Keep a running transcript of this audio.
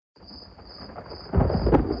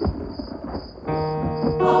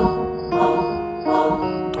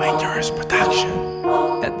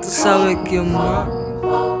Ya tú sabes quién más.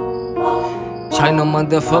 Shyno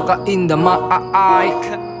motherfucker in the mic.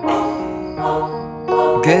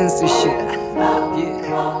 Gangsta shit. Yeah.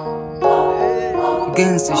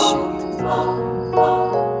 Gangsta shit.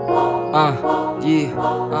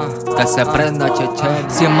 Que se prenda Chechenia.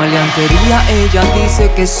 Si en maleantería ella dice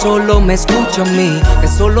que solo me escucha a mí, que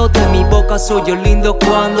solo de mi boca soy yo lindo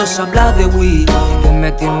cuando se habla de weed. Que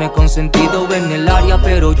me tiene consentido en el área,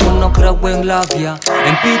 pero yo no creo en labia.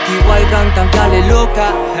 En PTY rantan dale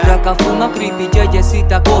loca, raca fuma creepy,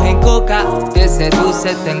 yeyecita cogen coca. Te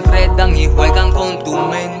seduce, te enredan y juegan con tu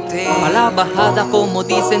mente. A la bajada como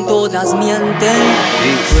dicen todas mienten.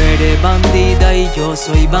 Y tú eres bandida y yo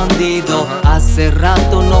soy bandido. Hace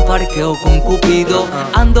rato no parqueo con Cupido.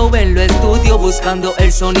 Ando en los estudios buscando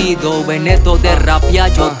el sonido. En esto de rapia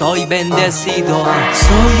yo estoy bendecido.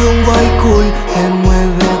 Soy un guay cool que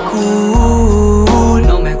mueve cool.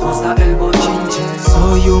 No me gusta el bochinche.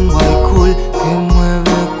 Soy un guay cool que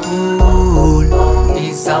mueve cool.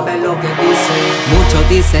 Y sabe lo que dice. Muchos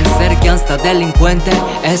dicen ser gangsta delincuente.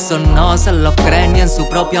 Eso no se lo creen ni en su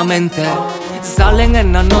propia mente. Salen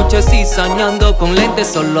en la noche cizañando con lentes.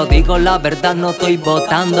 Solo digo la verdad, no estoy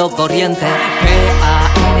botando corriente.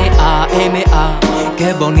 P-A-N-A-M-A.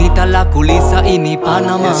 Qué bonita la culisa y mi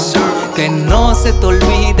Panamá. Que no se te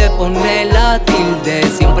olvide poner la tilde.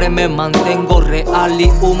 Siempre me mantengo real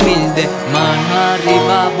y humilde. Mano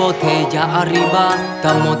arriba, botella arriba.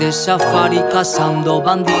 Estamos de safari cazando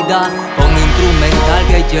bandida. Con instrumental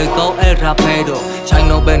que llegó el rapero.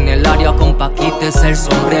 Shyno en el área con paquites el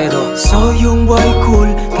sombrero. Soy un guay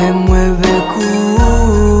cool que mueve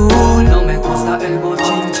cool. No me gusta el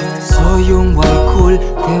bochinche. Soy un guay cool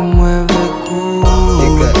que mueve cool.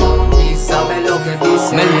 Y sabe lo que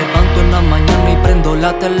dice. Me levanto en la mañana y prendo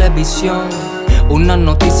la televisión. Una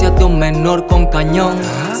noticia de un menor con cañón.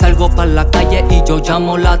 Salgo pa' la calle y yo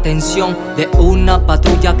llamo la atención de una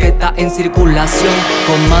patrulla que está en circulación.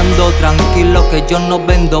 Comando tranquilo que yo no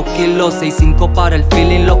vendo kilos. 6-5 para el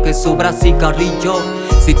feeling, lo que sobra cigarrillo.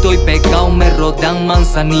 Si estoy pegado me rodean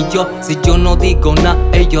manzanillo. Si yo no digo nada,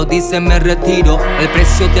 ellos dicen me retiro. El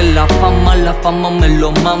precio de la fama me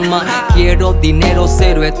lo mama. Quiero dinero,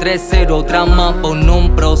 cero estrés, cero drama. Pon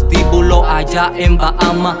un prostíbulo allá en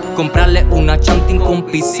Bahamas. Comprarle una chanting con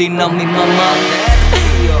piscina a mi mamá.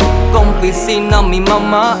 Con piscina a mi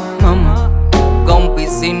mamá, mamá. Con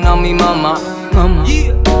piscina a mi mamá, mamá.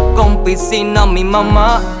 Con piscina a mi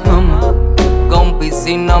mamá, mamá. Con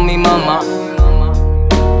piscina a mi mamá.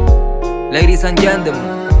 Ladies and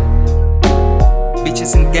gentlemen,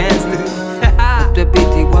 bitches and gangsters. Esto es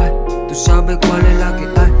PTY, tú sabes cuál es la que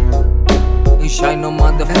hay. Y Shyno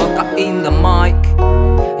motherfucker in the mic.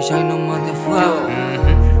 Y Shyno motherfucker.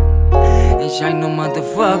 Y Shyno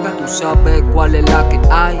motherfucker, tú sabes cuál es la que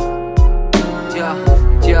hay. Ya.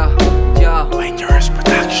 Dangerous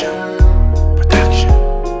Production.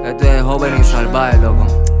 Esto es joven y salvaje, loco.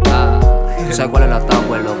 Tú sabes cuál es la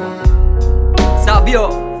tabua, loco.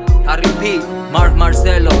 Sabio. Harry P, Mark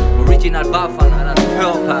Marcelo, Original Bafana,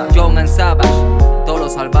 John and Savage, todos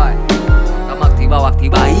los salvajes. Estamos activados,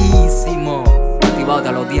 activadísimos. Activados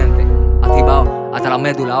hasta los dientes, activados hasta la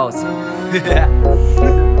médula ósea.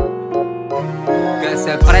 Que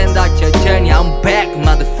se prenda Chechenia, I'm back,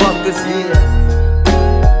 motherfuckers,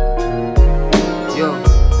 yeah.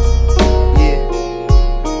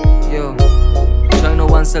 Yo, Shyno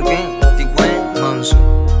once again.